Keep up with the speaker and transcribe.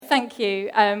thank you.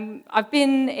 I've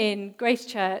been in Grace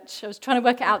Church. I was trying to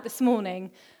work it out this morning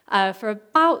for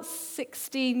about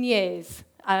 16 years,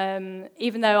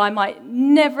 even though I might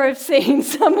never have seen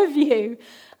some of you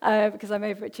because I'm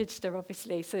over at Chichester,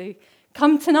 obviously. So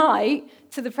come tonight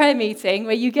to the prayer meeting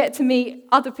where you get to meet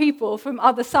other people from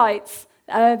other sites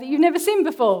that you've never seen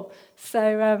before.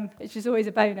 So which is always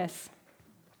a bonus.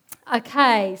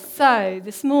 Okay, so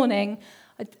this morning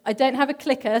I don't have a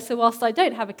clicker, so whilst I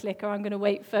don't have a clicker, I'm going to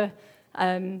wait for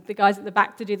the guys at the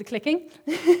back to do the clicking.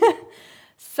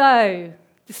 So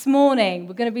this morning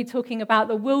we're going to be talking about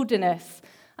the wilderness,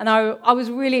 and I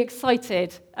was really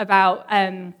excited about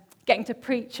getting to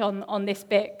preach on this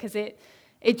bit because it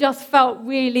just felt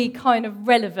really kind of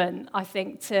relevant. I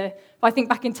think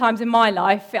back in times in my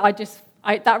life,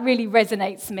 that really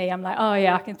resonates to me. I'm like, oh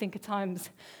yeah, I can think of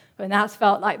times when that's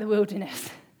felt like the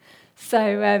wilderness.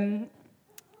 So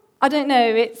I don't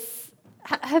know.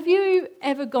 Have you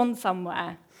ever gone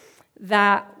somewhere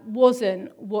that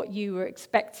wasn't what you were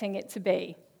expecting it to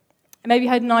be? Maybe you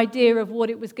had an idea of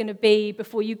what it was going to be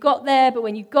before you got there, but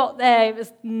when you got there, it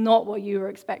was not what you were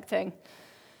expecting.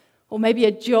 Or maybe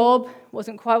a job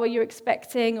wasn't quite what you were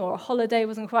expecting, or a holiday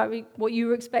wasn't quite what you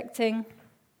were expecting.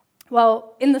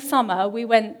 Well, in the summer, we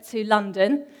went to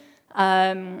London,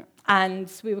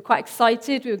 and we were quite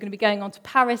excited. We were going to be going on to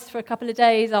Paris for a couple of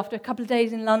days. After a couple of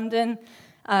days in London,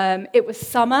 it was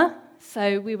summer,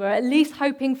 so we were at least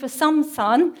hoping for some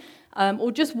sun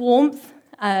or just warmth,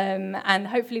 and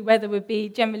hopefully weather would be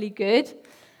generally good.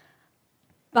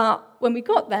 But when we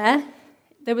got there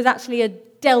was actually a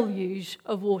deluge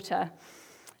of water.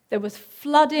 There was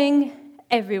flooding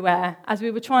everywhere as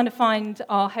we were trying to find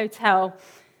our hotel.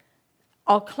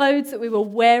 Our clothes that we were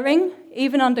wearing,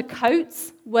 even under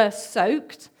coats, were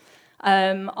soaked.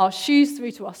 Our shoes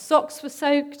through to our socks were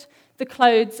soaked. The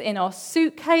clothes in our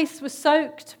suitcase were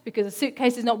soaked because a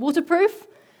suitcase is not waterproof.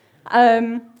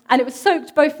 And it was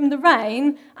soaked both from the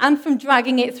rain and from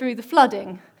dragging it through the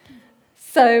flooding.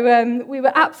 So we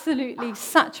were absolutely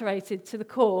saturated to the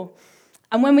core.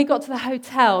 And when we got to the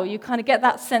hotel, you kind of get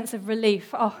that sense of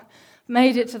relief. Oh,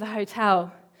 made it to the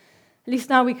hotel. At least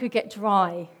now we could get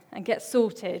dry and get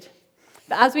sorted.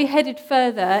 But as we headed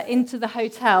further into the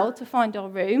hotel to find our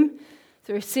room,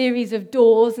 through a series of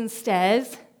doors and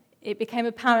stairs, it became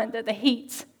apparent that the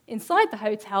heat inside the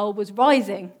hotel was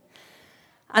rising.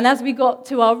 And as we got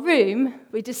to our room,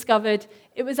 we discovered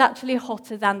it was actually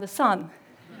hotter than the sun.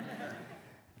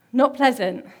 Not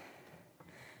pleasant.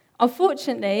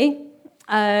 Unfortunately,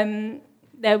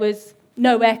 there was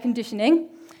no air conditioning,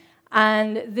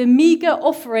 and the meager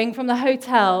offering from the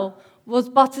hotel was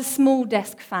but a small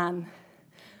desk fan,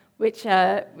 which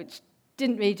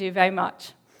didn't really do very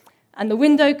much. And the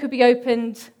window could be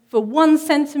opened for 1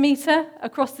 centimetre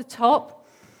across the top,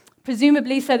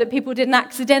 presumably so that people didn't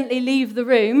accidentally leave the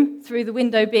room through the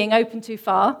window being open too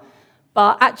far.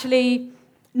 But actually,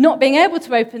 not being able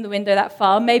to open the window that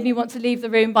far made me want to leave the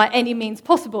room by any means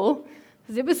possible,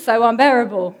 because it was so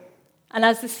unbearable. And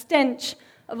as the stench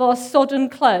of our sodden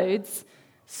clothes,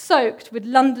 soaked with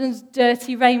London's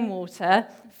dirty rainwater,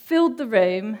 filled the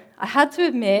room, I had to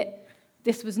admit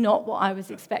this was not what I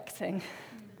was expecting.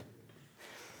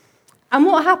 And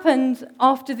what happened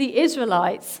after the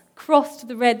Israelites crossed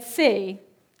the Red Sea,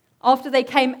 after they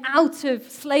came out of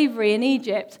slavery in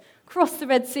Egypt, crossed the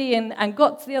Red Sea and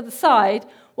got to the other side,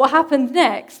 what happened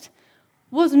next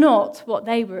was not what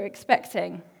they were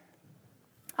expecting.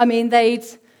 I mean, they'd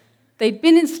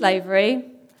been in slavery,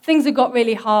 things had got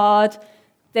really hard,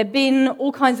 there'd been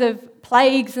all kinds of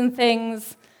plagues and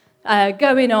things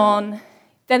going on.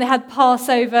 Then they had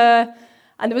Passover,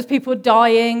 and there was people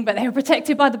dying, but they were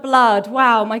protected by the blood.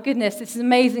 Wow, my goodness, this is an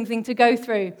amazing thing to go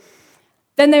through.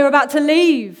 Then they were about to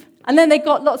leave, and then they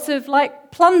got lots of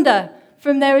plunder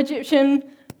from their Egyptian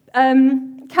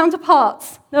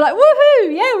counterparts. They're like,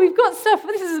 woohoo, yeah, we've got stuff,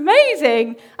 this is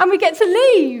amazing, and we get to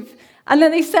leave. And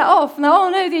then they set off, and oh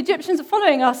no, the Egyptians are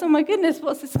following us. Oh my goodness,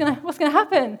 what's going to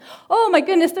happen? Oh my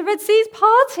goodness, the Red Sea's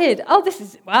parted. Oh, this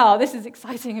is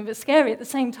exciting and a bit scary at the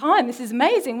same time. This is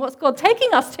amazing. What's God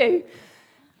taking us to?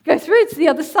 Go through to the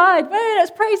other side. Wait,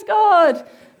 let's praise God.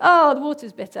 Oh, the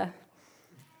water's bitter.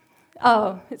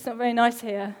 Oh, it's not very nice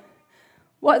here.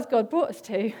 What has God brought us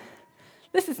to?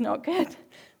 This is not good.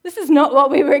 This is not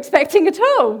what we were expecting at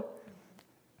all.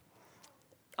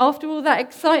 After all that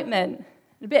excitement,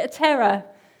 a bit of terror,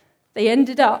 they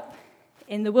ended up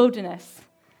in the wilderness,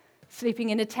 sleeping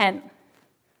in a tent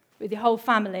with your whole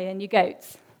family and your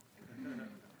goats.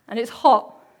 And it's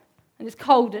hot, and it's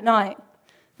cold at night.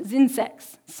 There's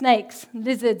insects, snakes,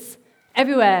 lizards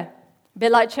everywhere, a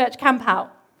bit like church camp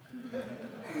out.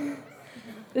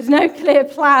 There's no clear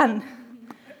plan.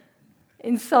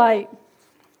 in sight.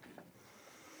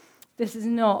 This is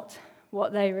not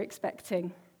what they were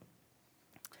expecting.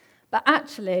 But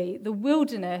actually, the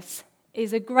wilderness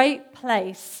is a great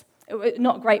place,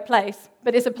 not a great place,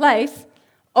 but it's a place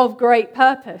of great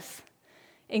purpose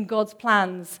in God's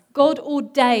plans. God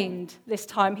ordained this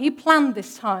time. He planned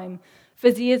this time for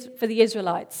the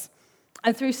Israelites.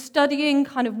 And through studying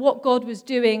kind of what God was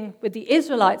doing with the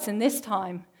Israelites in this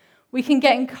time, we can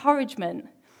get encouragement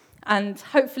and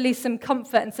hopefully some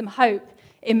comfort and some hope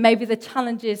in maybe the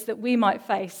challenges that we might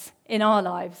face in our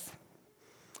lives.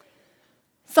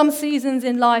 Some seasons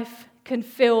in life can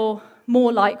feel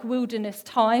more like wilderness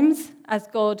times as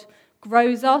God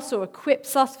grows us or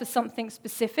equips us for something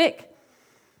specific.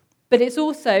 But it's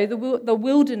also, the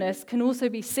wilderness can also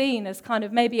be seen as kind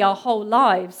of maybe our whole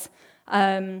lives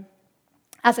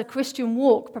as a Christian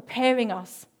walk, preparing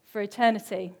us for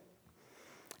eternity.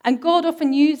 And God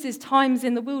often uses times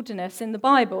in the wilderness in the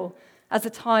Bible as a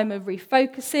time of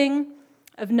refocusing,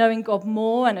 of knowing God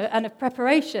more, and of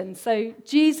preparation. So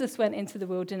Jesus went into the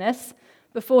wilderness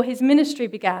before his ministry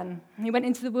began. He went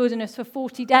into the wilderness for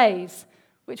 40 days,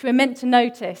 which we're meant to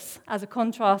notice as a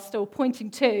contrast or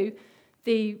pointing to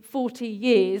the 40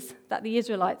 years that the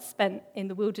Israelites spent in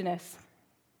the wilderness.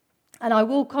 And I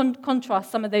will contrast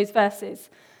some of those verses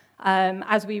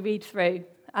as we read through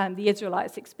the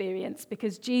Israelites' experience,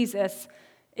 because Jesus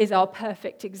is our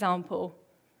perfect example.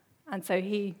 And so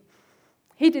he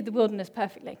did the wilderness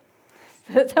perfectly.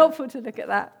 So it's helpful to look at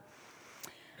that.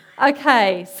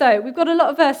 Okay, so we've got a lot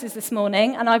of verses this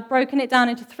morning, and I've broken it down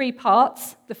into 3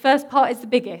 parts. The first part is the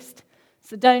biggest.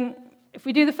 So if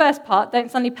we do the first part,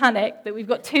 don't suddenly panic that we've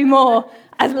got 2 more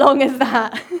as long as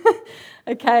that.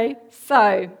 Okay,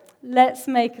 so let's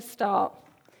make a start.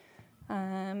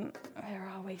 Where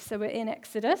are we? So we're in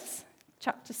Exodus,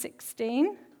 chapter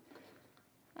 16.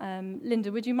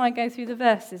 Linda, would you mind going through the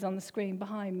verses on the screen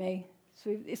behind me?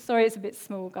 Sorry, it's a bit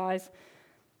small, guys.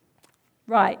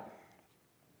 Right.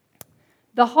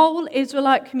 The whole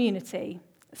Israelite community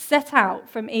set out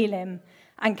from Elim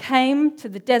and came to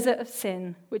the desert of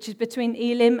Sin, which is between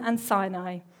Elim and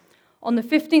Sinai, on the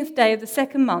 15th day of the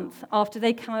 2nd month after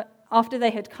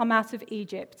they had come out of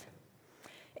Egypt.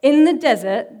 In the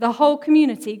desert, the whole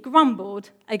community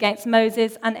grumbled against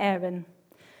Moses and Aaron.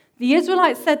 The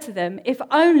Israelites said to them, "If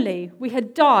only we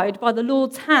had died by the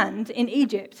Lord's hand in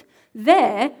Egypt.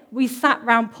 There we sat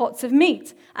round pots of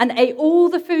meat and ate all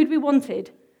the food we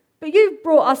wanted. But you've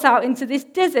brought us out into this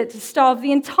desert to starve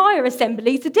the entire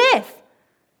assembly to death."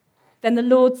 Then the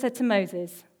Lord said to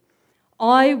Moses,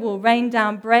 "I will rain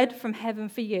down bread from heaven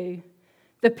for you.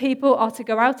 The people are to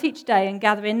go out each day and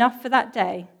gather enough for that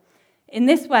day. In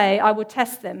this way I will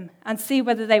test them and see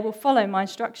whether they will follow my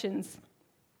instructions.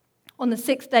 On the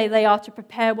 6th day they are to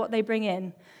prepare what they bring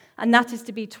in, and that is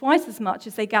to be twice as much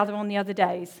as they gather on the other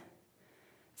days."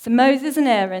 So Moses and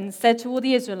Aaron said to all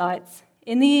the Israelites,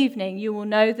 "In the evening you will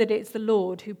know that it is the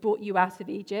Lord who brought you out of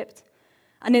Egypt,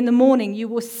 and in the morning you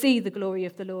will see the glory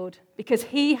of the Lord, because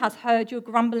he has heard your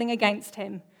grumbling against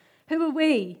him. Who are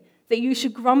we that you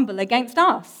should grumble against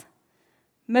us?"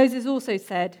 Moses also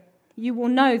said, "You will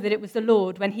know that it was the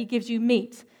Lord when he gives you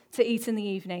meat to eat in the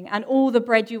evening and all the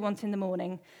bread you want in the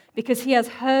morning, because he has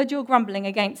heard your grumbling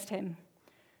against him.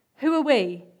 Who are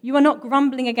we? You are not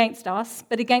grumbling against us,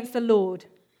 but against the Lord."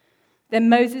 Then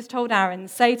Moses told Aaron,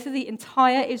 "Say to the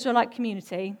entire Israelite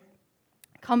community,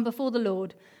 'Come before the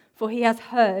Lord, for he has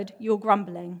heard your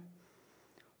grumbling.'"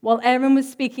 While Aaron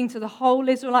was speaking to the whole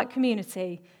Israelite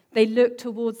community, they looked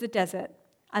towards the desert,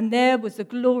 and there was the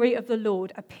glory of the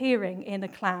Lord appearing in a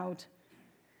cloud.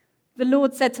 The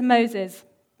Lord said to Moses,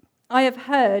 "I have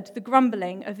heard the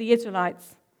grumbling of the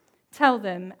Israelites. Tell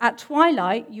them, at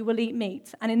twilight you will eat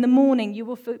meat, and in the morning you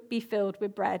will be filled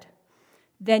with bread.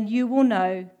 Then you will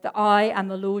know that I am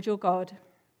the Lord your God."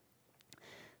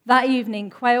 That evening,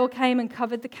 quail came and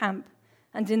covered the camp,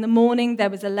 and in the morning there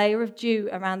was a layer of dew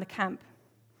around the camp.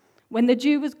 When the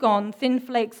dew was gone, thin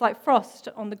flakes like frost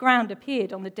on the ground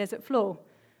appeared on the desert floor.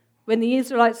 When the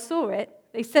Israelites saw it,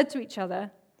 they said to each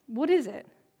other, "What is it?"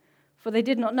 For they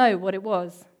did not know what it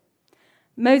was.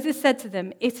 Moses said to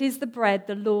them, "It is the bread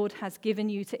the Lord has given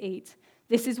you to eat.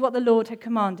 This is what the Lord had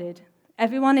commanded.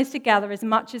 Everyone is to gather as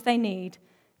much as they need.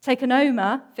 Take an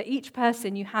omer for each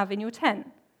person you have in your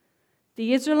tent."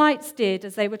 The Israelites did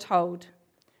as they were told.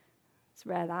 It's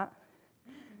rare that.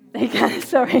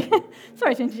 Sorry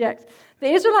to interject.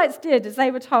 The Israelites did as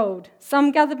they were told.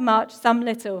 Some gathered much, some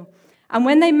little. And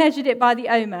when they measured it by the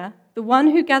omer, the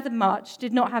one who gathered much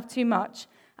did not have too much,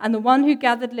 and the one who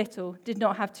gathered little did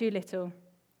not have too little.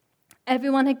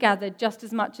 Everyone had gathered just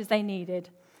as much as they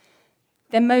needed.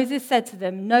 Then Moses said to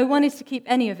them, "No one is to keep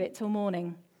any of it till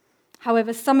morning.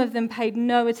 However, some of them paid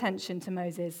no attention to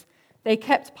Moses. They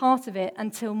kept part of it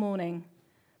until morning.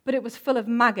 But it was full of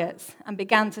maggots and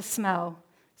began to smell,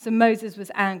 so Moses was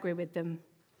angry with them.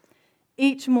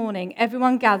 Each morning,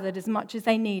 everyone gathered as much as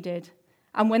they needed,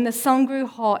 and when the sun grew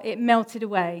hot, it melted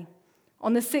away.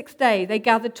 On the 6th day, they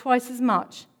gathered twice as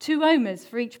much, 2 omers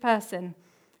for each person.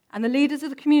 And the leaders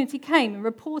of the community came and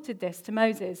reported this to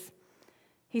Moses.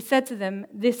 He said to them,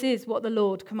 "This is what the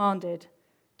Lord commanded.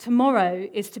 Tomorrow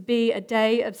is to be a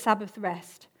day of Sabbath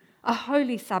rest, a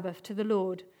holy Sabbath to the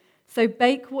Lord. So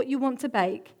bake what you want to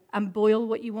bake and boil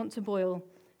what you want to boil.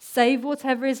 Save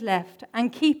whatever is left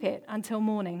and keep it until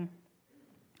morning."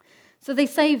 So they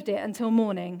saved it until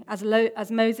morning,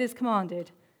 as Moses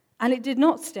commanded, and it did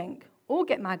not stink or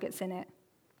get maggots in it.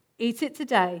 "Eat it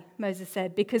today," Moses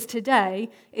said, "because today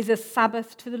is a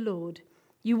Sabbath to the Lord.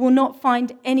 You will not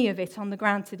find any of it on the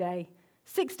ground today.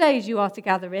 6 days you are to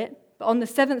gather it, but on the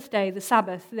 7th day, the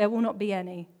Sabbath, there will not be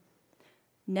any."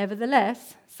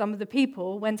 Nevertheless, some of the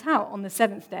people went out on the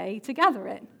 7th day to gather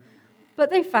it,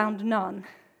 but they found none.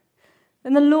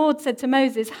 Then the Lord said to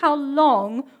Moses, "How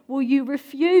long will you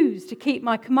refuse to keep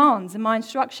my commands and my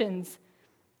instructions?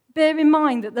 Bear in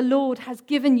mind that the Lord has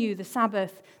given you the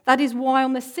Sabbath. That is why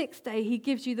on the 6th day he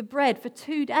gives you the bread for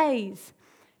 2 days.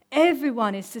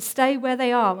 Everyone is to stay where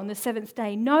they are on the 7th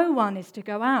day. No one is to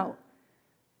go out."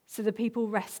 So the people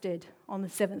rested on the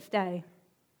 7th day.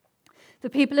 The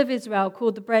people of Israel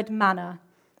called the bread manna.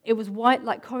 It was white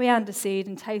like coriander seed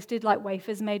and tasted like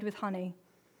wafers made with honey.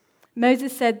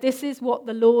 Moses said, "This is what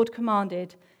the Lord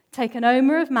commanded. Take an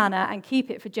omer of manna and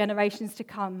keep it for generations to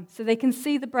come, so they can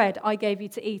see the bread I gave you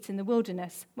to eat in the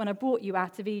wilderness when I brought you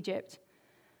out of Egypt."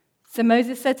 So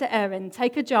Moses said to Aaron,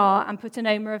 "Take a jar and put an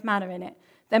omer of manna in it,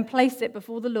 then place it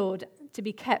before the Lord to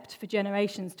be kept for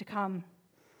generations to come."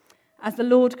 As the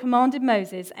Lord commanded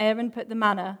Moses, Aaron put the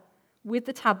manna with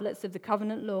the tablets of the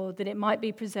covenant law that it might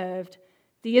be preserved.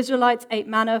 The Israelites ate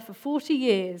manna for 40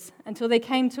 years until they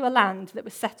came to a land that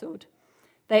was settled.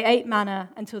 They ate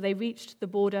manna until they reached the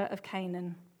border of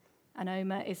Canaan. An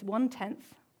omer is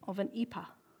 1/10 of an ephah.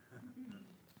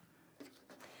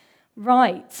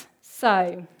 Right,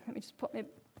 so let me just put my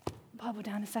Bible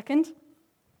down a second.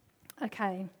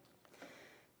 Okay.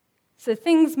 So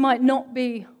things might not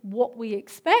be what we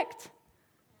expect,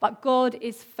 but God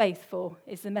is faithful,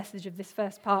 is the message of this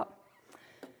first part.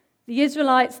 The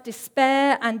Israelites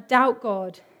despair and doubt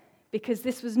God because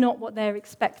this was not what they're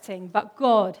expecting, but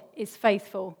God is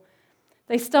faithful.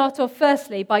 They start off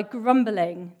firstly by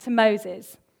grumbling to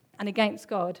Moses and against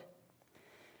God.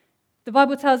 The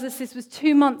Bible tells us this was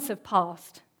 2 months have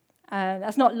passed.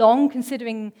 That's not long,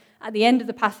 considering at the end of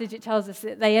the passage it tells us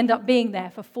that they end up being there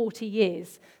for 40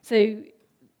 years. So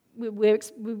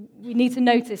we need to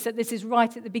notice that this is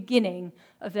right at the beginning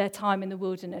of their time in the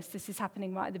wilderness. This is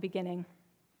happening right at the beginning.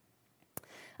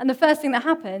 And the first thing that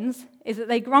happens is that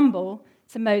they grumble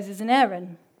to Moses and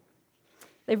Aaron.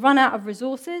 They've run out of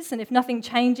resources, and if nothing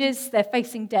changes, they're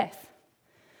facing death.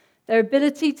 Their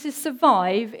ability to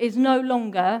survive is no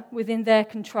longer within their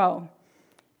control.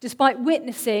 Despite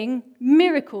witnessing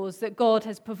miracles that God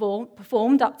has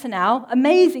performed up to now,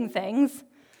 amazing things,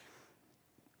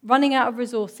 running out of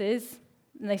resources,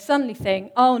 and they suddenly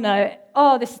think, "Oh no,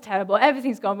 this is terrible,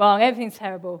 everything's gone wrong, everything's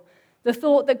terrible." The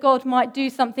thought that God might do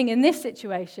something in this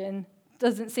situation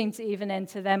doesn't seem to even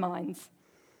enter their minds.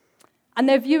 And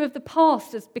their view of the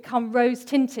past has become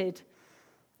rose-tinted.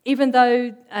 Even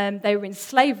though they were in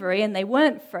slavery and they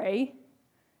weren't free,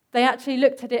 they actually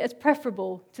looked at it as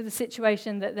preferable to the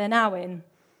situation that they're now in.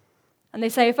 And they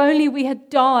say, "If only we had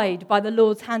died by the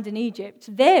Lord's hand in Egypt.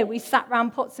 There we sat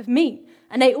round pots of meat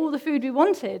and ate all the food we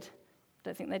wanted."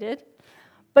 Don't think they did.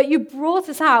 "But you brought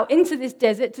us out into this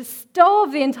desert to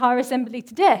starve the entire assembly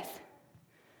to death."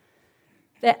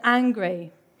 They're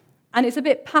angry. And it's a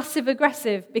bit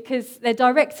passive-aggressive because they're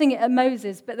directing it at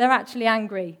Moses, but they're actually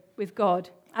angry with God.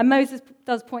 And Moses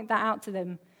does point that out to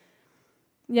them.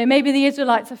 Maybe the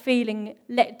Israelites are feeling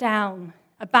let down,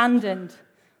 abandoned,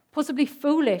 possibly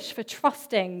foolish for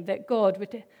trusting that God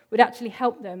would actually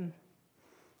help them.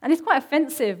 And it's quite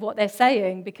offensive what they're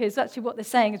saying, because actually what they're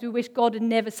saying is we wish God had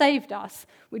never saved us.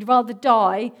 We'd rather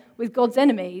die with God's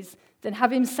enemies than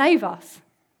have him save us.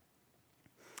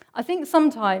 I think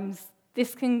sometimes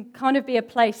this can kind of be a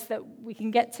place that we can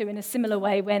get to in a similar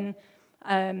way when,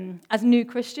 as new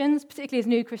Christians, particularly as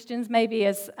new Christians, maybe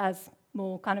as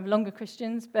more kind of longer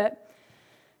Christians, but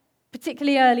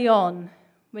particularly early on,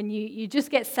 when you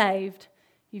just get saved,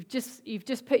 you've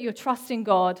just put your trust in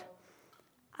God,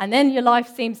 and then your life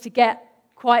seems to get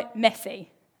quite messy,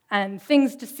 and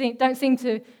things just don't seem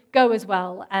to go as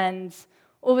well, and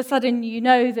all of a sudden you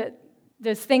know that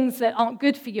there's things that aren't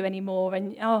good for you anymore,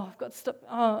 and I've got to stop.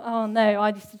 Oh no, I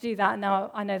used to do that, and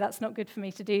now I know that's not good for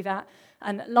me to do that.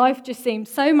 And life just seemed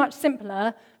so much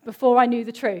simpler before I knew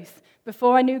the truth,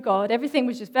 before I knew God. Everything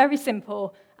was just very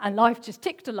simple, and life just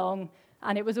ticked along,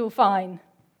 and it was all fine.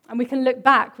 And we can look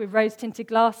back with rose-tinted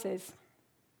glasses.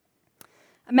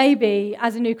 And maybe,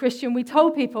 as a new Christian, we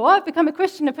told people, I've become a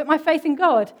Christian, I put my faith in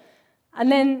God.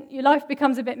 And then your life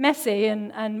becomes a bit messy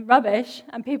and rubbish,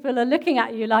 and people are looking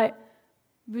at you like,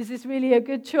 was this really a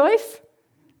good choice?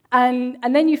 And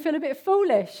then you feel a bit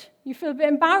foolish. You feel a bit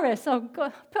embarrassed. Oh,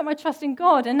 God, I put my trust in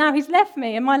God, and now he's left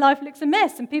me, and my life looks a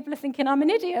mess, and people are thinking I'm an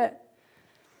idiot.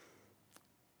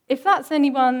 If that's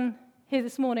anyone here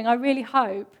this morning, I really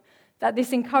hope that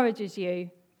this encourages you,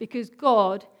 because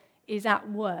God is at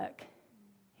work.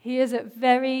 He is at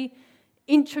very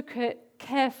intricate,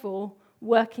 careful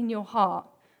work in your heart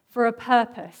for a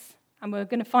purpose. And we're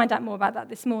going to find out more about that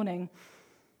this morning.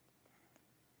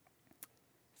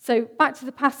 So back to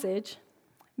the passage,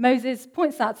 Moses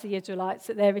points out to the Israelites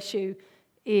that their issue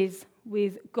is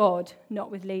with God,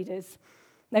 not with leaders.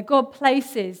 Now, God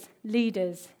places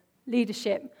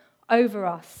leadership over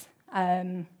us,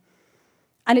 and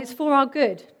it's for our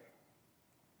good.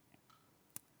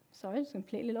 Sorry, I just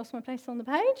completely lost my place on the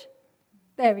page.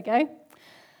 There we go.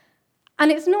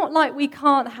 And it's not like we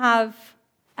can't have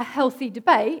a healthy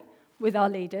debate with our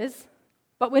leaders,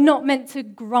 but we're not meant to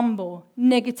grumble,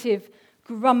 negative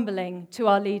grumbling to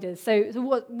our leaders. So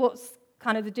what's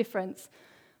kind of the difference?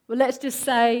 Well, let's just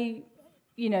say,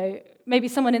 maybe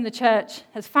someone in the church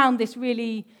has found this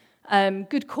really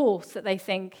good course that they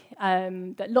think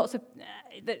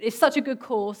that is such a good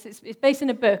course. It's based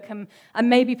in a book, and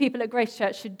maybe people at Grace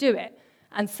Church should do it.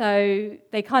 And so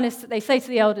they say to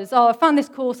the elders, I found this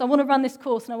course, I want to run this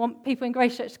course, and I want people in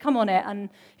Grace Church to come on it. And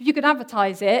if you could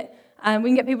advertise it, and we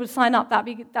can get people to sign up,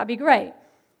 that'd be great.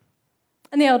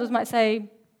 And the elders might say,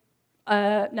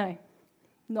 no,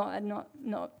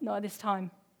 not at this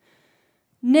time.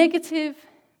 Negative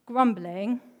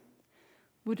grumbling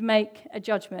would make a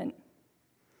judgment.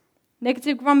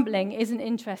 Negative grumbling isn't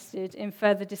interested in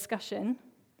further discussion.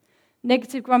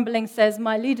 Negative grumbling says,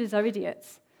 my leaders are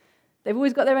idiots. They've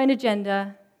always got their own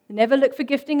agenda. They never look for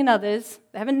gifting in others.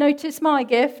 They haven't noticed my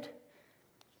gift.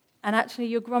 And actually,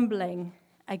 you're grumbling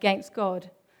against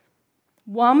God.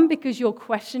 One, because you're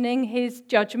questioning his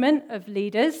judgment of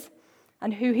leaders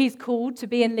and who he's called to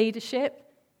be in leadership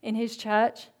in his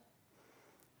church.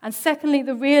 And secondly,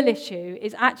 the real issue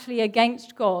is actually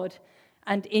against God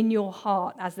and in your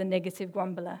heart as the negative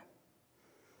grumbler.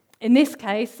 In this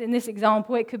case, in this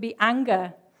example, it could be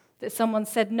anger that someone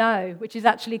said no, which is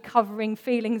actually covering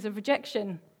feelings of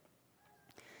rejection.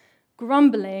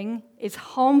 Grumbling is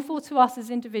harmful to us as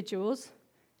individuals.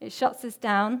 It shuts us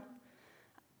down.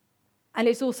 And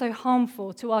it's also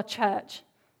harmful to our church,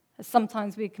 as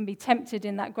sometimes we can be tempted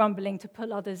in that grumbling to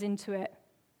pull others into it.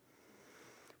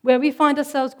 Where we find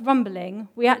ourselves grumbling,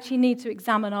 we actually need to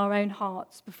examine our own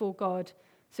hearts before God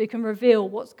so he can reveal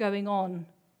what's going on.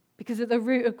 Because at the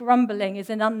root of grumbling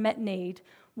is an unmet need,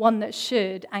 one that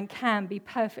should and can be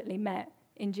perfectly met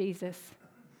in Jesus.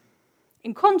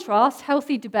 In contrast,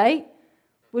 healthy debate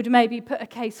would maybe put a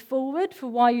case forward for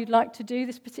why you'd like to do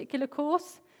this particular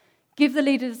course. Give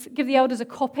the elders a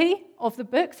copy of the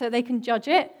book so they can judge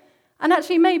it. And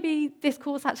actually, maybe this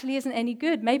course actually isn't any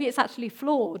good. Maybe it's actually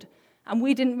flawed, and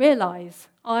we didn't realize.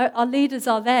 Our leaders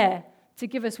are there to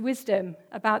give us wisdom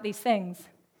about these things.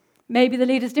 Maybe the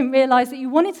leaders didn't realize that you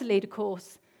wanted to lead a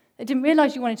course. They didn't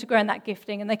realize you wanted to grow in that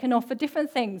gifting, and they can offer different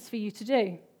things for you to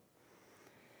do.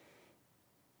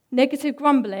 Negative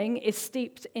grumbling is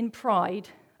steeped in pride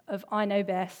of I know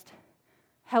best.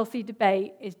 Healthy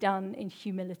debate is done in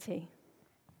humility.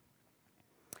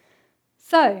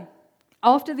 So,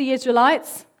 after the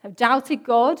Israelites have doubted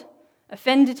God,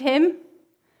 offended him,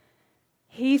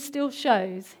 he still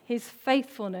shows his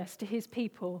faithfulness to his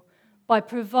people by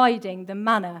providing the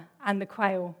manna and the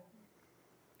quail.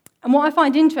 And what I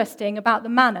find interesting about the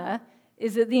manna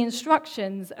is that the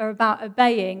instructions are about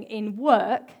obeying in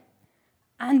work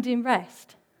and in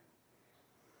rest.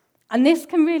 And this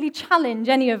can really challenge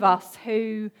any of us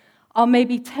who are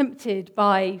maybe tempted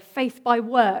by faith by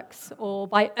works, or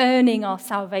by earning our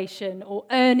salvation, or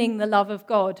earning the love of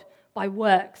God by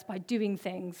works, by doing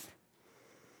things.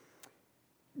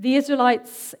 The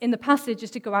Israelites in the passage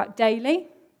is to go out daily.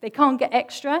 They can't get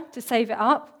extra to save it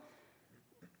up,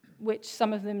 which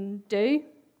some of them do.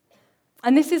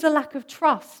 And this is a lack of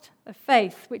trust, of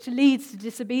faith, which leads to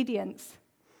disobedience.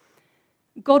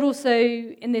 God also,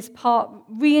 in this part,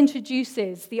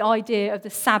 reintroduces the idea of the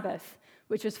Sabbath,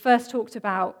 which was first talked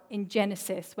about in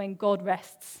Genesis when God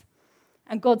rests.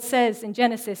 And God says in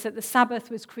Genesis that the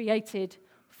Sabbath was created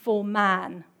for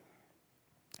man.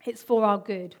 It's for our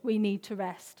good. We need to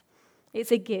rest.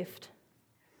 It's a gift.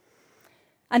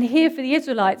 And here for the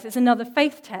Israelites, it's another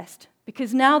faith test,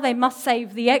 because now they must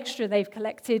save the extra they've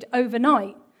collected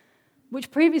overnight, which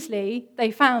previously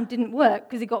they found didn't work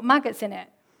because it got maggots in it.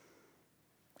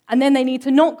 And then they need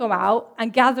to not go out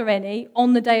and gather any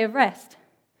on the day of rest.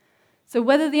 So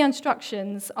whether the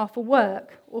instructions are for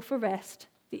work or for rest,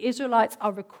 the Israelites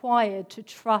are required to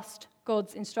trust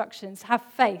God's instructions, have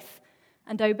faith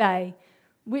and obey,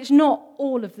 which not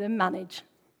all of them manage.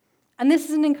 And this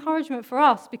is an encouragement for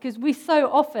us because we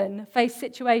so often face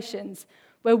situations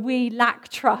where we lack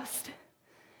trust.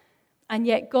 And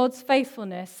yet God's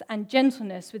faithfulness and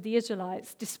gentleness with the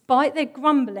Israelites, despite their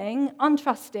grumbling,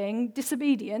 untrusting,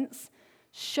 disobedience,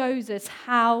 shows us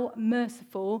how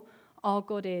merciful our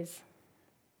God is.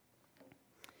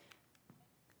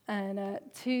 And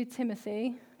 2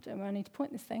 Timothy, don't know where I need to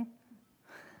point this thing.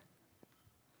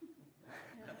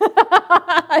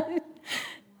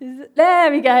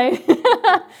 There we go.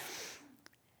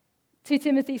 2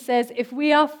 Timothy says, if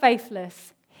we are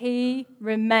faithless, he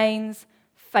remains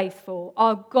faithful.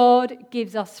 Our God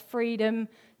gives us freedom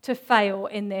to fail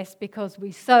in this because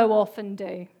we so often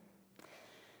do.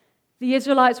 The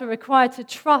Israelites were required to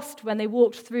trust when they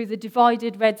walked through the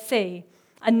divided Red Sea,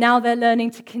 and now they're learning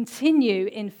to continue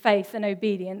in faith and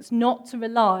obedience, not to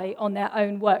rely on their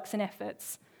own works and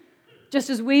efforts. Just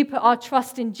as we put our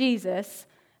trust in Jesus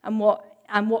and what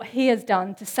he has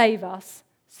done to save us,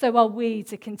 so are we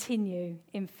to continue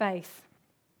in faith.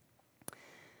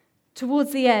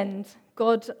 Towards the end,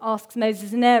 God asks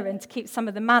Moses and Aaron to keep some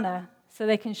of the manna so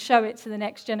they can show it to the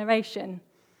next generation.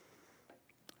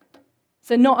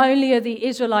 So not only are the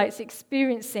Israelites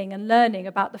experiencing and learning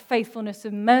about the faithfulness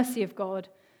and mercy of God,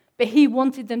 but he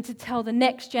wanted them to tell the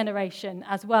next generation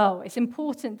as well. It's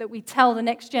important that we tell the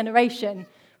next generation,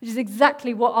 which is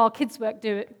exactly what our kids work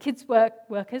doers,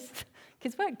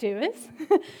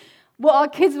 what our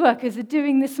kids workers are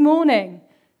doing this morning.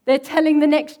 They're telling the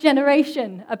next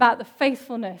generation about the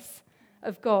faithfulness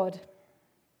of God.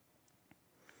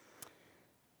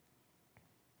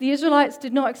 The Israelites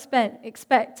did not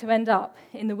expect to end up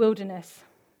in the wilderness,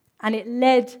 and it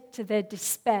led to their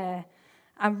despair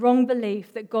and wrong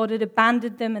belief that God had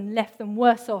abandoned them and left them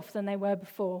worse off than they were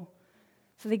before.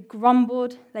 So they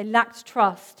grumbled, they lacked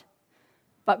trust,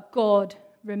 but God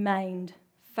remained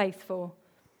faithful.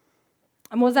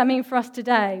 And what does that mean for us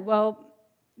today? Well,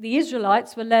 the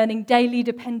Israelites were learning daily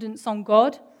dependence on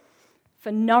God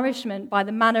for nourishment by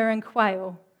the manna and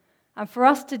quail. And for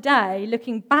us today,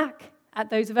 looking back at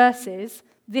those verses,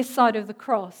 this side of the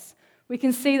cross, we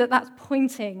can see that that's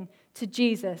pointing to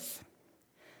Jesus.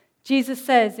 Jesus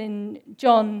says in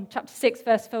John chapter 6,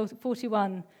 verse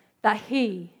 41, that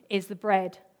he is the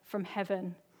bread from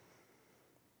heaven.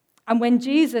 And when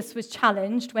Jesus was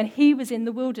challenged, when he was in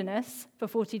the wilderness for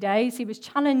 40 days, he was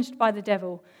challenged by the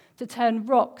devil to turn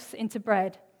rocks into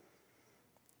bread.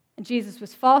 And Jesus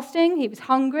was fasting, he was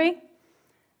hungry,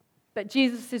 but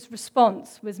Jesus'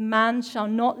 response was, man shall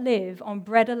not live on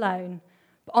bread alone,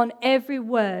 but on every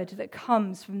word that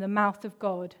comes from the mouth of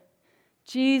God.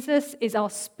 Jesus is our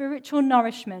spiritual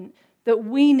nourishment that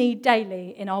we need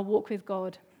daily in our walk with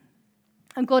God.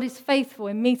 And God is faithful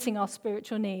in meeting our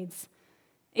spiritual needs,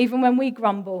 even when we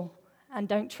grumble and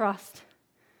don't trust.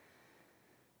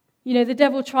 You know, the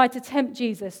devil tried to tempt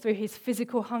Jesus through his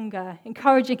physical hunger,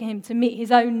 encouraging him to meet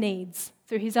his own needs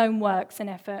through his own works and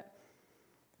effort.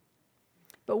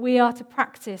 But we are to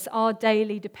practice our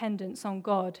daily dependence on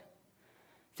God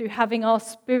through having our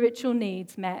spiritual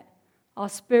needs met, our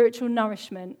spiritual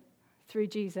nourishment through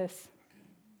Jesus.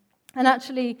 And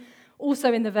actually,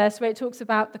 also in the verse where it talks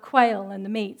about the quail and the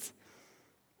meat,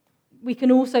 we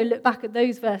can also look back at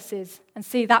those verses and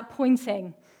see that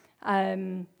pointing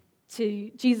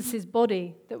to Jesus'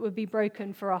 body that would be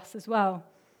broken for us as well,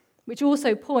 which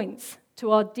also points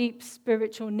to our deep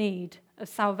spiritual need of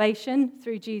salvation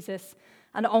through Jesus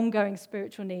and ongoing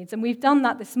spiritual needs. And we've done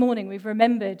that this morning. We've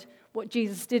remembered what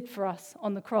Jesus did for us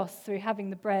on the cross through having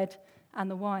the bread and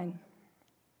the wine.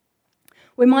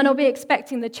 We might not be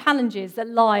expecting the challenges that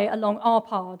lie along our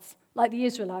paths, like the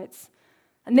Israelites.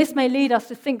 And this may lead us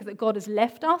to think that God has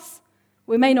left us.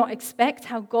 We may not expect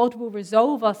how God will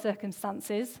resolve our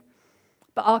circumstances.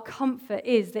 But our comfort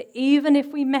is that even if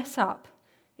we mess up,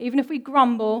 even if we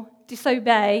grumble,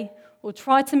 disobey, or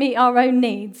try to meet our own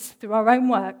needs through our own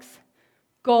works,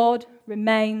 God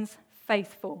remains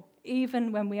faithful,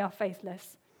 even when we are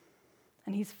faithless.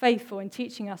 And he's faithful in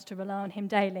teaching us to rely on him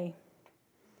daily.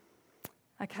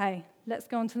 Okay, let's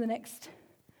go on to the next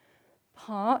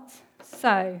part.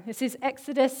 So, this is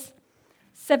Exodus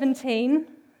 17,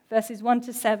 verses 1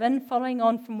 to 7, following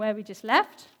on from where we just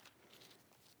left.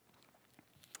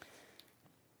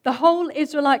 The whole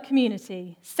Israelite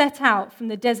community set out from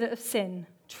the desert of Sin,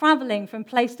 traveling from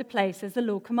place to place as the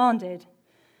Lord commanded.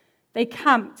 They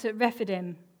camped at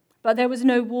Rephidim, but there was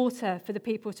no water for the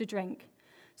people to drink.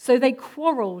 So they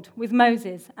quarreled with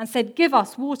Moses and said, "Give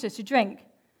us water to drink."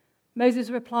 Moses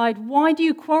replied, "Why do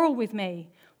you quarrel with me?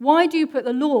 Why do you put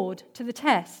the Lord to the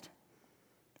test?"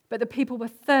 But the people were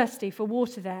thirsty for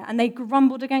water there, and they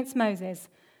grumbled against Moses.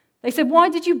 They said, "Why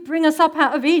did you bring us up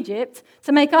out of Egypt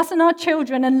to make us and our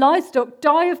children and livestock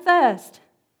die of thirst?"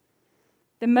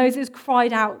 Then Moses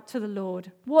cried out to the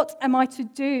Lord, "What am I to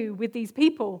do with these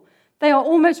people? They are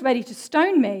almost ready to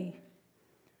stone me."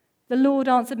 The Lord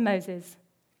answered Moses,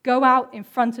 "Go out in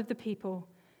front of the people.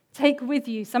 Take with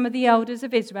you some of the elders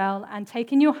of Israel and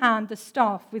take in your hand the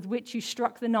staff with which you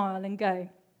struck the Nile and go.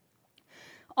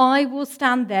 I will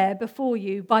stand there before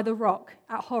you by the rock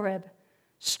at Horeb.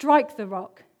 Strike the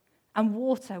rock, and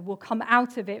water will come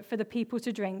out of it for the people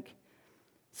to drink."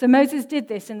 So Moses did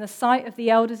this in the sight of the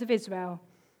elders of Israel,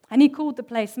 and he called the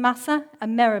place Massah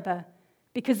and Meribah,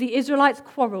 because the Israelites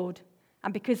quarreled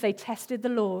and because they tested the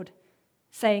Lord,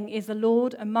 saying, "Is the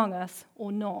Lord among us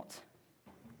or not?"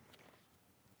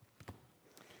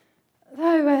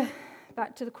 So we're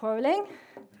back to the quarreling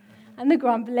and the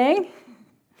grumbling.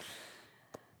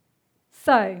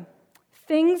 So,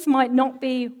 things might not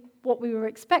be what we were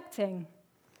expecting,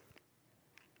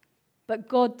 but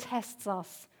God tests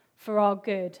us for our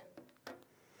good.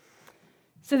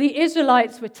 So the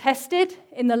Israelites were tested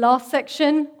in the last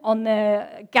section on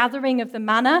the gathering of the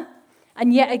manna,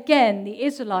 and yet again the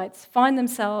Israelites find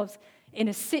themselves in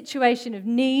a situation of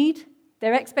need.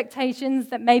 Their expectations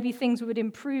that maybe things would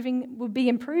be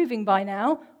improving by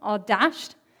now are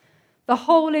dashed. The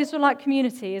whole Israelite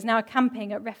community is now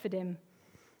camping at Rephidim,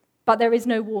 but there is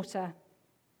no water.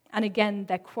 And again,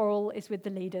 their quarrel is with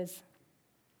the leaders.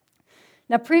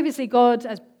 Now, previously, God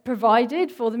has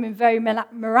provided for them in very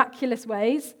miraculous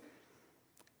ways,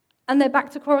 and they're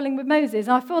back to quarreling with Moses.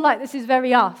 And I feel like this is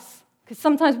very us, because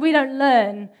sometimes we don't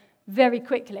learn very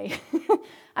quickly.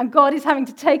 And God is having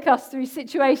to take us through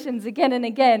situations again and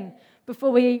again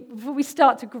before we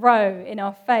start to grow in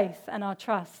our faith and our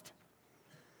trust.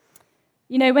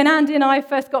 You know, when Andy and I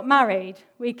first got married,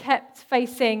 we kept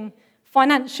facing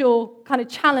financial kind of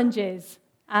challenges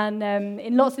and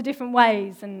in lots of different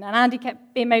ways, and Andy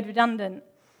kept being made redundant.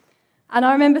 And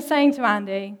I remember saying to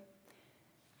Andy,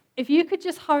 if you could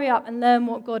just hurry up and learn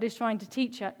what God is trying to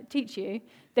teach you,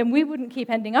 then we wouldn't keep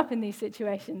ending up in these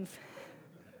situations.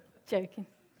 Joking.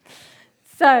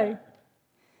 So,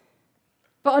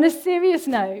 but on a serious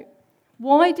note,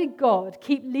 why did God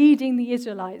keep leading the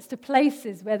Israelites to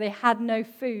places where they had no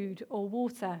food or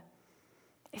water?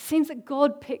 It seems that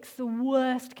God picks the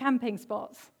worst camping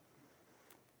spots.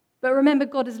 But remember,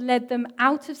 God has led them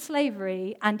out of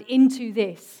slavery and into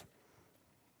this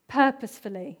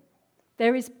purposefully.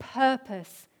 There is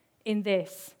purpose in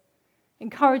this.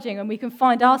 Encouraging, and we can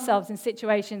find ourselves in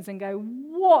situations and go,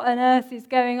 what on earth is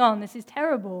going on? This is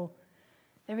terrible.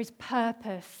 There is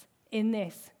purpose in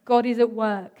this. God is at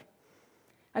work.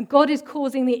 And God is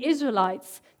causing the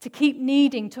Israelites to keep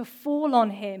needing to fall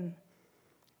on him.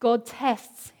 God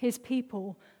tests his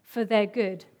people for their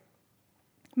good.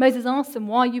 Moses asked them,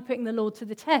 why are you putting the Lord to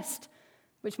the test?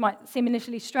 Which might seem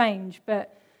initially strange,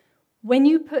 but when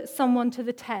you put someone to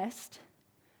the test,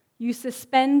 you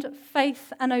suspend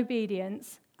faith and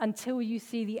obedience until you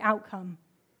see the outcome.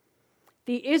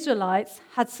 The Israelites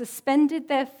had suspended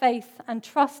their faith and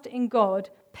trust in God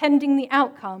pending the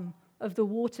outcome of the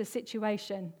water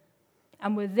situation,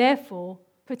 and were therefore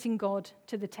putting God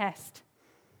to the test.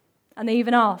 And they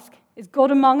even ask, is God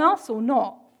among us or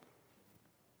not?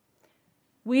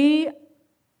 We,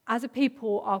 as a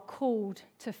people, are called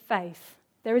to faith.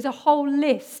 There is a whole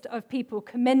list of people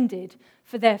commended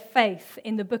for their faith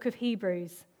in the book of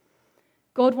Hebrews.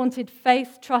 God wanted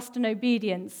faith, trust, and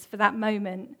obedience for that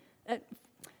moment.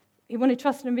 He wanted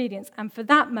trust and obedience, and for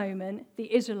that moment,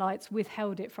 the Israelites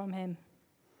withheld it from him.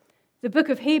 The book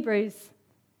of Hebrews,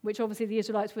 which obviously the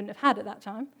Israelites wouldn't have had at that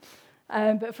time,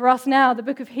 but for us now, the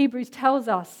book of Hebrews tells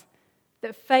us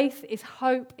that faith is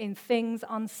hope in things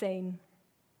unseen.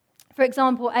 For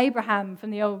example, Abraham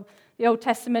from the Old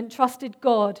Testament trusted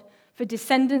God for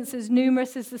descendants as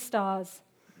numerous as the stars,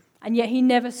 and yet he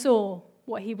never saw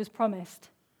what he was promised.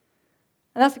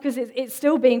 And that's because it's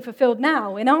still being fulfilled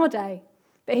now in our day,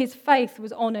 but his faith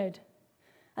was honored.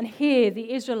 And here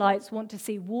the Israelites want to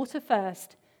see water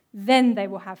first, then they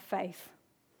will have faith.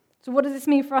 So what does this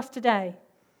mean for us today?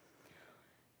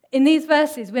 In these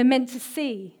verses, we're meant to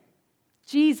see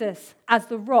Jesus as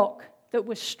the rock that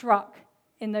was struck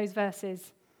in those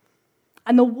verses.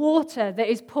 And the water that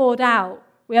is poured out,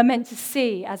 we are meant to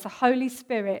see as the Holy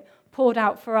Spirit poured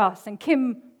out for us. And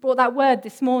Kim brought that word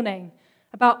this morning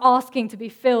about asking to be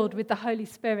filled with the Holy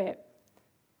Spirit.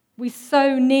 We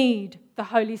so need the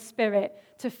Holy Spirit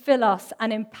to fill us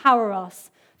and empower us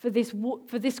for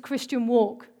this Christian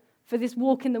walk, for this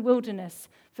walk in the wilderness,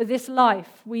 for this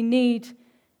life. We need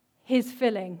his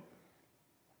filling.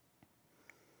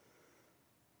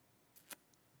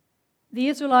 The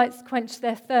Israelites quenched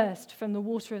their thirst from the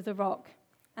water of the rock,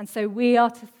 and so we are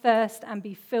to thirst and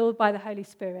be filled by the Holy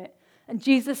Spirit. And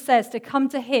Jesus says to come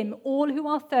to him, all who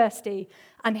are thirsty,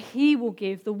 and he will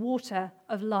give the water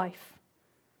of life.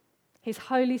 His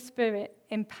Holy Spirit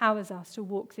empowers us to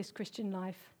walk this Christian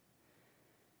life.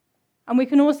 And we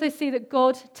can also see that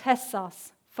God tests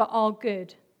us for our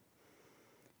good.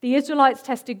 The Israelites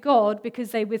tested God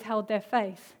because they withheld their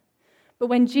faith. But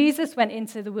when Jesus went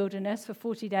into the wilderness for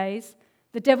 40 days,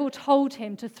 the devil told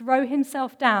him to throw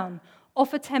himself down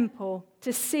off a temple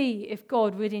to see if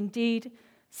God would indeed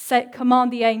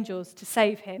command the angels to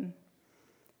save him.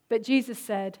 But Jesus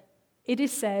said, "It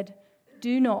is said,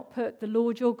 do not put the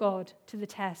Lord your God to the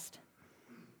test."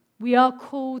 We are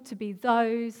called to be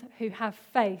those who have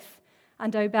faith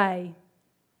and obey,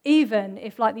 even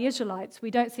if, like the Israelites,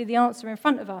 we don't see the answer in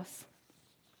front of us.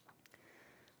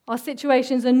 Our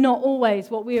situations are not always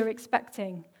what we are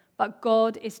expecting, but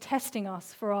God is testing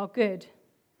us for our good.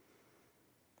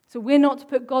 So we're not to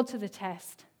put God to the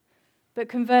test, but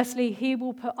conversely, he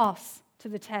will put us to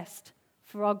the test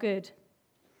for our good.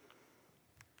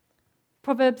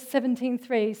 Proverbs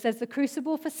 17:3 says, "The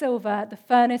crucible for silver, the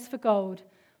furnace for gold,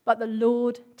 but the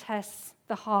Lord tests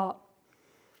the heart."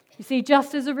 You see,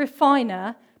 just as a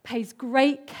refiner pays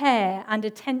great care and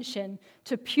attention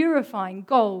to purifying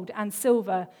gold and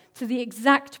silver to the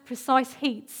exact precise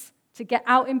heats to get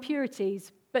out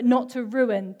impurities, but not to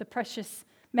ruin the precious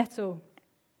metal,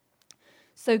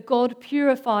 so God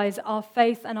purifies our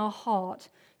faith and our heart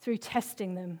through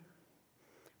testing them.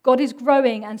 God is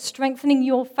growing and strengthening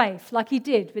your faith like he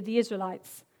did with the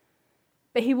Israelites.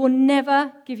 But he will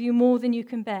never give you more than you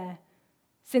can bear,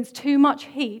 since too much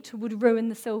heat would ruin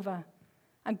the silver.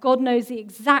 And God knows the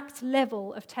exact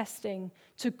level of testing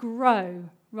to grow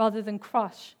rather than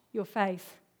crush your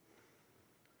faith.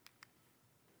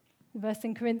 The verse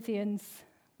in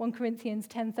 1 Corinthians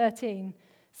 10:13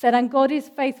 said, "And God is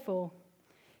faithful.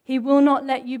 He will not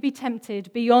let you be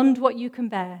tempted beyond what you can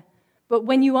bear. But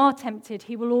when you are tempted,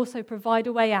 he will also provide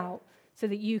a way out so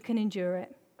that you can endure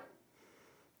it."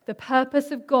 The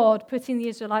purpose of God putting the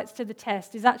Israelites to the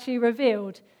test is actually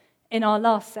revealed in our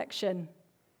last section.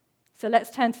 So let's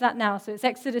turn to that now. So it's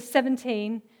Exodus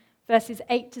 17, verses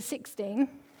 8 to 16,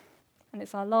 and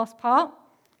it's our last part.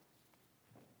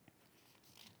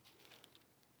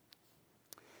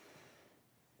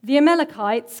 The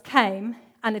Amalekites came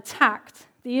and attacked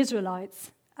the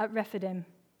Israelites at Rephidim.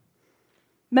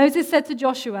 Moses said to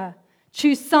Joshua,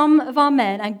 "Choose some of our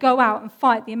men and go out and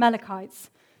fight the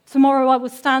Amalekites. Tomorrow I will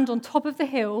stand on top of the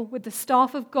hill with the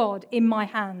staff of God in my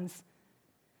hands."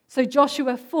 So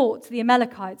Joshua fought the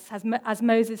Amalekites as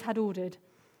Moses had ordered.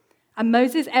 And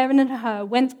Moses, Aaron, and Hur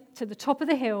went to the top of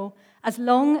the hill. As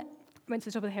long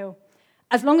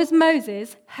as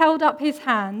Moses held up his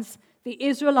hands, the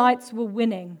Israelites were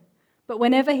winning. But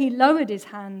whenever he lowered his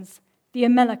hands, the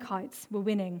Amalekites were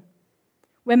winning.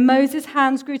 When Moses'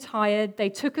 hands grew tired, they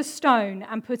took a stone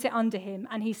and put it under him,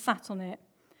 and he sat on it.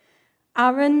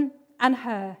 Aaron and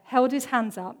Hur held his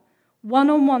hands up, one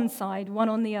on one side, one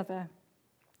on the other,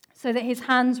 so that his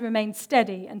hands remained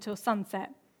steady until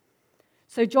sunset.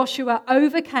 So Joshua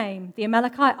overcame the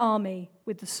Amalekite army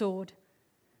with the sword.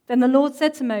 Then the Lord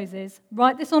said to Moses,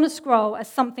 "Write this on a scroll as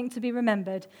something to be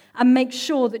remembered, and make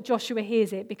sure that Joshua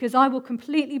hears it, because I will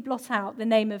completely blot out the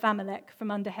name of Amalek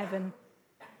from under heaven."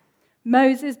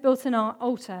 Moses built an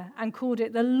altar and called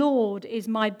it, "The Lord is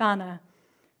my banner."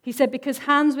 He said, "Because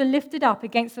hands were lifted up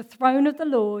against the throne of the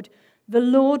Lord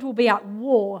will be at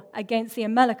war against the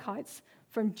Amalekites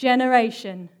from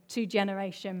generation to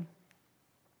generation."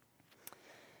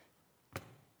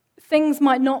 Things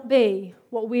might not be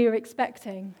what we are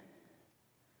expecting,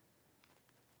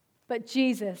 but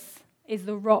Jesus is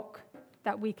the rock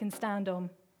that we can stand on.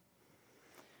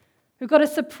 We've got a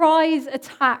surprise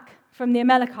attack from the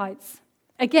Amalekites.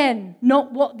 Again,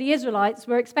 not what the Israelites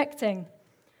were expecting.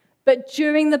 But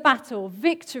during the battle,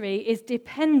 victory is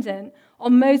dependent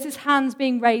on Moses' hands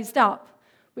being raised up,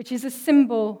 which is a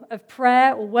symbol of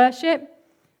prayer or worship.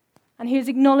 And he was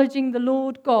acknowledging the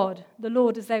Lord God, the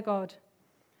Lord as their God.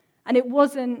 And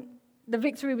the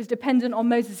victory was dependent on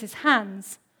Moses'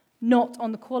 hands, not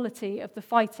on the quality of the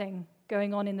fighting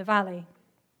going on in the valley.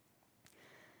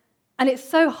 And it's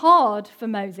so hard for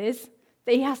Moses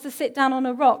that he has to sit down on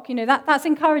a rock. You know, that's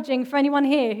encouraging for anyone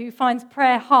here who finds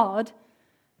prayer hard.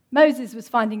 Moses was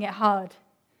finding it hard.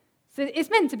 So it's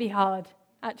meant to be hard,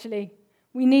 actually.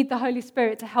 We need the Holy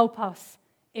Spirit to help us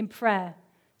in prayer.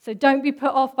 So don't be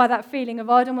put off by that feeling of,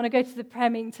 I don't want to go to the prayer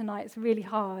meeting tonight. It's really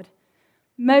hard.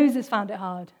 Moses found it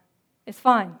hard. It's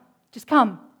fine. Just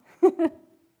come.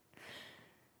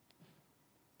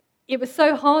 It was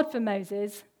so hard for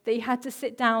Moses that he had to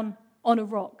sit down on a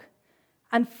rock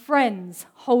and friends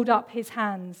hold up his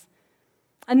hands.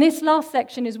 And this last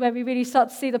section is where we really start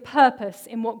to see the purpose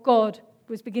in what God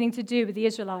was beginning to do with the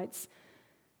Israelites.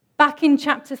 Back in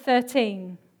chapter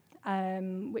 13,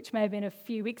 which may have been a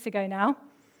few weeks ago now,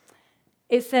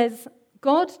 it says,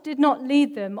 God did not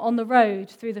lead them on the road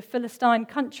through the Philistine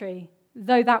country,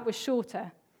 though that was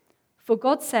shorter. For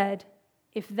God said,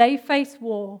 if they face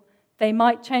war, they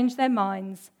might change their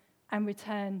minds and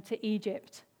return to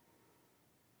Egypt.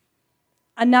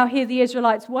 And now here the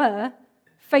Israelites were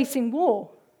facing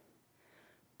war.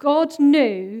 God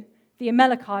knew the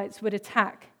Amalekites would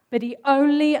attack, but he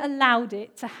only allowed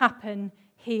it to happen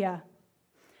here.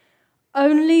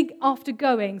 Only after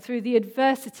going through the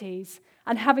adversities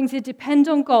and having to depend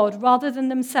on God rather than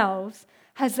themselves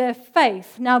has their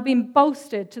faith now been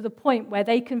bolstered to the point where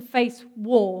they can face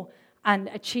war and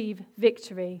achieve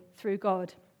victory through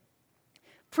God.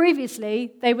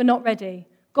 Previously, they were not ready.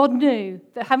 God knew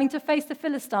that having to face the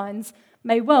Philistines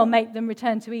may well make them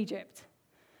return to Egypt.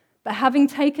 But having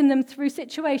taken them through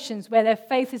situations where their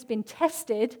faith has been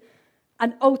tested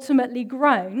and ultimately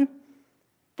grown,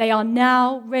 they are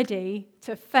now ready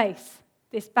to face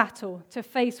this battle, to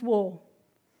face war.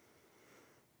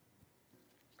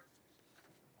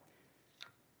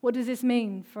 What does this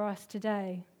mean for us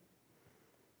today?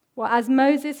 Well, as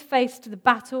Moses faced the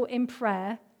battle in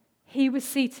prayer, he was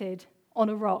seated on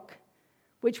a rock,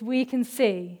 which we can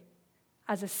see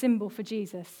as a symbol for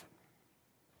Jesus.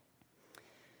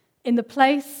 In the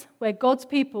place where God's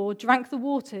people drank the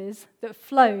waters that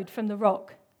flowed from the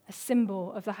rock, a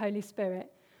symbol of the Holy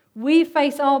Spirit, we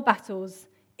face our battles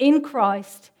in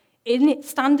Christ,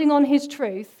 standing on his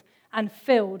truth and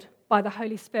filled by the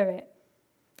Holy Spirit.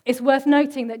 It's worth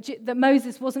noting that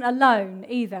Moses wasn't alone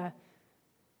either.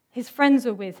 His friends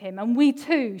were with him, and we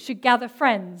too should gather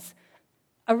friends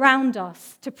around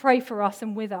us to pray for us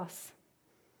and with us.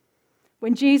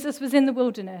 When Jesus was in the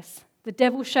wilderness, the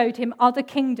devil showed him other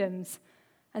kingdoms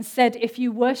and said, if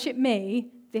you worship me,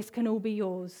 this can all be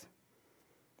yours.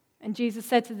 And Jesus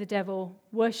said to the devil,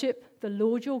 worship the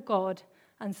Lord your God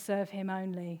and serve him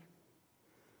only.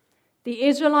 The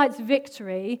Israelites'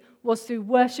 victory was through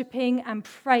worshipping and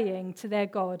praying to their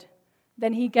God.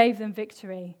 Then he gave them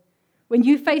victory. When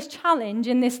you face challenge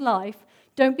in this life,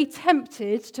 don't be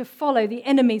tempted to follow the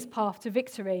enemy's path to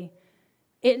victory.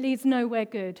 It leads nowhere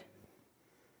good.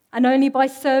 And only by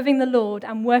serving the Lord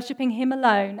and worshipping him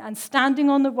alone and standing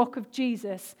on the rock of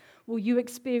Jesus will you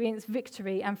experience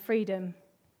victory and freedom.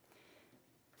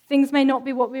 Things may not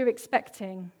be what we're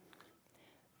expecting,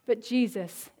 but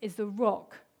Jesus is the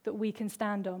rock that we can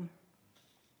stand on.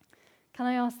 Can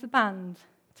I ask the band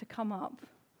to come up?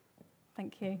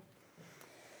 Thank you.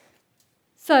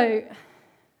 So,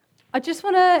 I just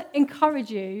want to encourage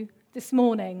you this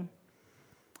morning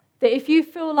that if you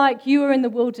feel like you are in the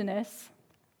wilderness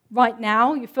right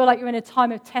now, you feel like you're in a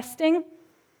time of testing,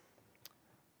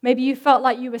 maybe you felt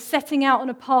like you were setting out on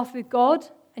a path with God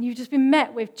and you've just been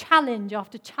met with challenge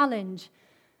after challenge,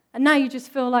 and now you just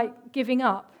feel like giving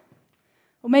up.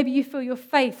 Or maybe you feel your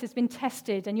faith has been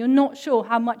tested and you're not sure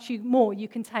how much more you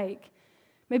can take.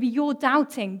 Maybe you're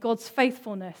doubting God's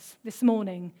faithfulness this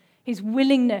morning, his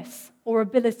willingness or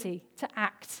ability to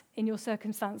act in your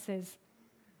circumstances.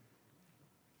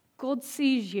 God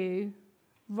sees you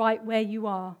right where you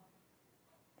are.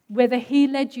 Whether he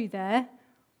led you there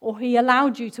or he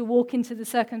allowed you to walk into the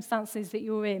circumstances that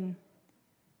you're in.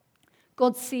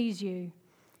 God sees you.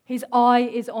 His eye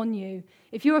is on you.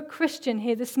 If you're a Christian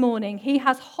here this morning, he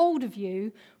has hold of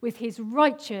you with his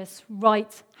righteous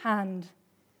right hand.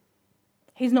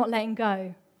 He's not letting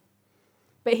go.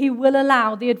 But he will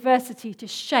allow the adversity to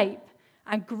shape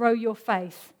and grow your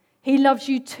faith. He loves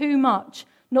you too much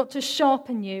not to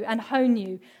sharpen you and hone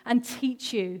you and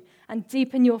teach you and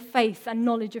deepen your faith and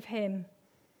knowledge of him.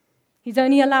 He's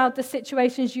only allowed the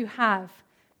situations you have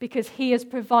because he has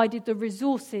provided the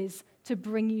resources to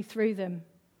bring you through them.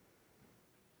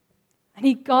 And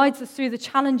he guides us through the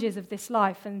challenges of this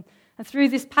life. And through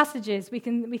these passages, we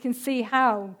can see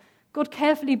how God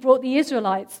carefully brought the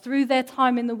Israelites through their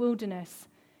time in the wilderness.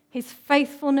 His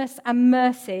faithfulness and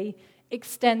mercy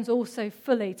extends also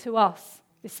fully to us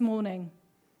this morning.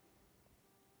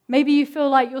 Maybe you feel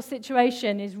like your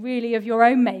situation is really of your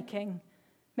own making.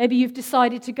 Maybe you've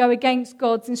decided to go against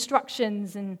God's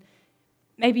instructions, and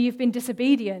maybe you've been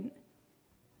disobedient.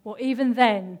 Well, even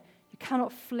then, you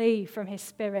cannot flee from his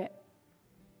Spirit.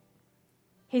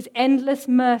 His endless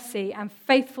mercy and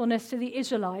faithfulness to the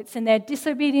Israelites in their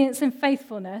disobedience and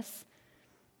faithfulness,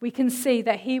 we can see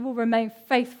that he will remain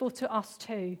faithful to us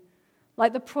too.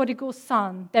 Like the prodigal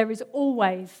son, there is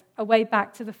always a way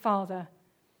back to the Father,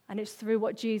 and it's through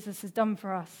what Jesus has done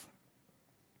for us.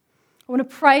 I want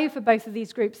to pray for both of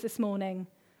these groups this morning.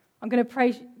 I'm going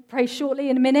to pray shortly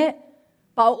in a minute,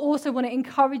 but I also want to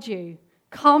encourage you.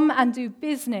 Come and do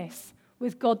business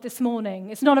with God this morning.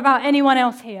 It's not about anyone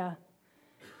else here.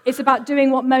 It's about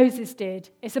doing what Moses did.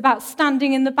 It's about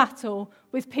standing in the battle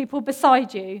with people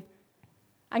beside you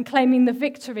and claiming the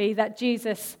victory that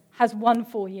Jesus has won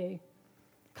for you.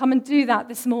 Come and do that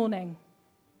this morning.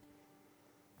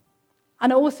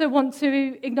 And I also want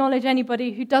to acknowledge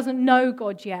anybody who doesn't know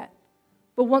God yet,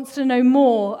 but wants to know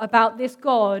more about this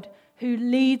God who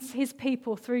leads his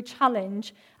people through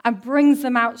challenge and brings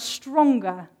them out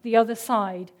stronger the other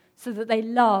side so that they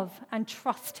love and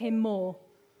trust him more.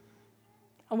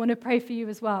 I want to pray for you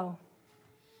as well.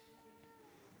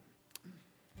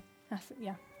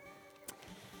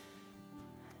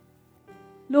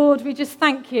 Lord, we just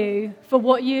thank you for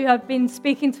what you have been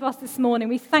speaking to us this morning.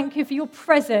 We thank you for your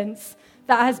presence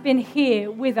that has been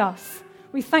here with us.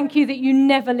 We thank you that you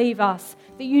never leave us,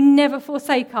 that you never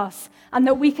forsake us, and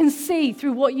that we can see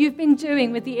through what you've been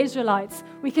doing with the Israelites,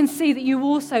 we can see that you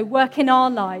also work in our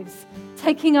lives,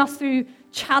 taking us through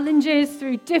challenges,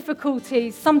 through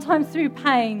difficulties, sometimes through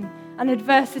pain and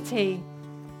adversity,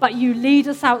 but you lead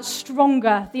us out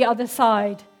stronger the other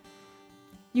side.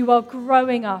 You are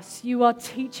growing us. You are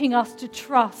teaching us to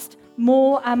trust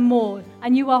more and more,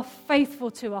 and you are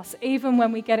faithful to us even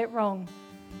when we get it wrong.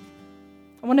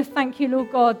 I want to thank you,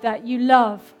 Lord God, that you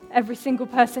love every single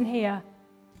person here,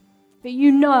 that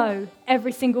you know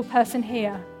every single person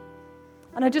here.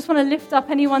 And I just want to lift up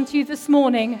anyone to you this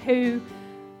morning who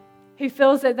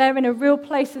feels that they're in a real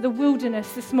place of the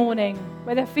wilderness this morning,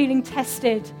 where they're feeling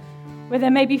tested, where they're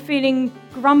maybe feeling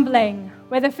grumbling,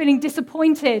 where they're feeling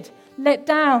disappointed, let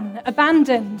down,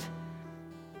 abandoned.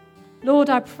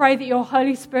 Lord, I pray that your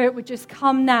Holy Spirit would just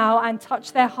come now and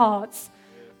touch their hearts.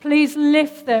 Please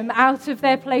lift them out of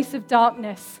their place of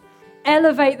darkness.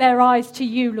 Elevate their eyes to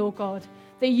you, Lord God,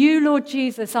 that you, Lord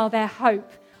Jesus, are their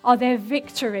hope, are their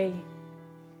victory.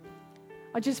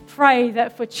 I just pray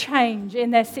that for change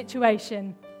in their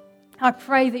situation. I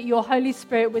pray that your Holy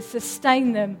Spirit would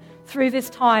sustain them through this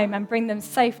time and bring them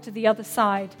safe to the other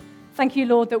side. Thank you,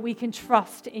 Lord, that we can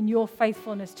trust in your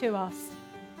faithfulness to us.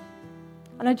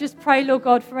 And I just pray, Lord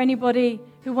God, for anybody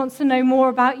who wants to know more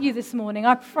about you this morning.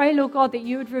 I pray, Lord God, that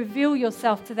you would reveal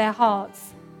yourself to their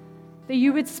hearts, that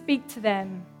you would speak to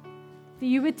them, that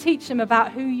you would teach them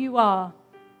about who you are,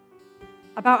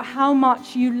 about how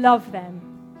much you love them,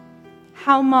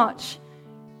 how much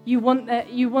you want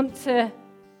to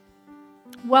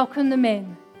welcome them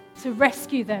in, to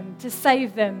rescue them, to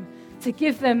save them, to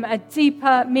give them a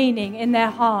deeper meaning in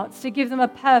their hearts, to give them a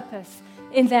purpose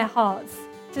in their hearts,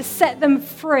 to set them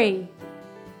free.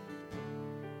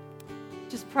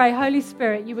 Just pray, Holy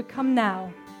Spirit, you would come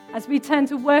now. As we turn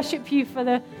to worship you for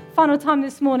the final time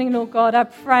this morning, Lord God, I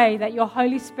pray that your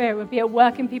Holy Spirit would be at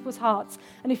work in people's hearts.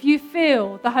 And if you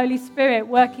feel the Holy Spirit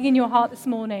working in your heart this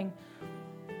morning,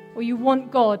 or you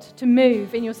want God to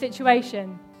move in your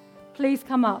situation, please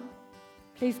come up.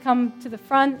 Please come to the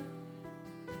front.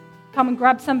 Come and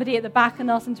grab somebody at the back and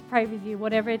ask them to pray with you,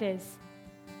 whatever it is.